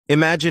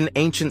Imagine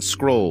ancient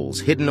scrolls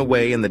hidden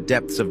away in the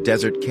depths of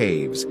desert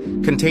caves,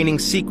 containing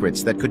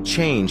secrets that could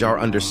change our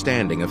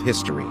understanding of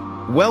history.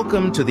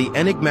 Welcome to the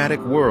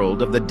enigmatic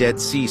world of the Dead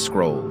Sea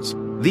Scrolls.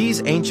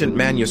 These ancient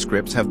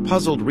manuscripts have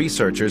puzzled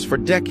researchers for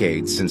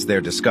decades since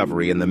their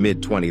discovery in the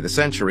mid-20th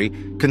century,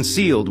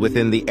 concealed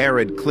within the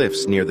arid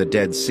cliffs near the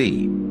Dead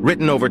Sea.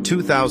 Written over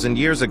 2,000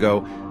 years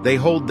ago, they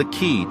hold the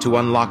key to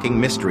unlocking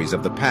mysteries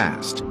of the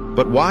past.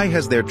 But why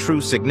has their true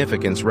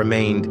significance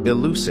remained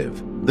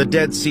elusive? The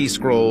Dead Sea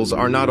Scrolls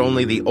are not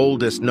only the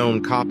oldest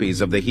known copies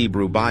of the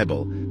Hebrew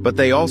Bible, but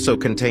they also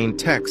contain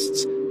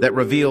texts that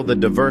reveal the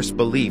diverse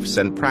beliefs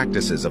and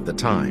practices of the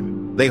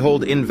time. They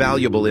hold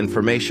invaluable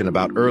information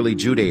about early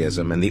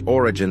Judaism and the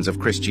origins of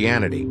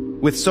Christianity.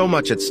 With so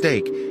much at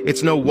stake,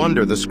 it's no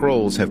wonder the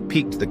scrolls have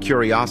piqued the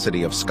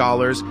curiosity of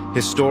scholars,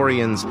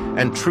 historians,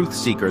 and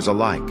truth-seekers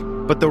alike.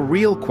 But the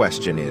real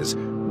question is,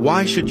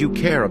 why should you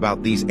care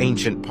about these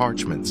ancient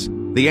parchments?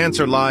 The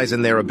answer lies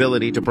in their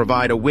ability to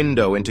provide a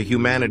window into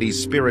humanity's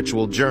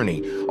spiritual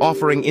journey,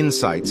 offering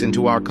insights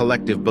into our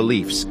collective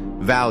beliefs,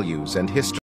 values, and history.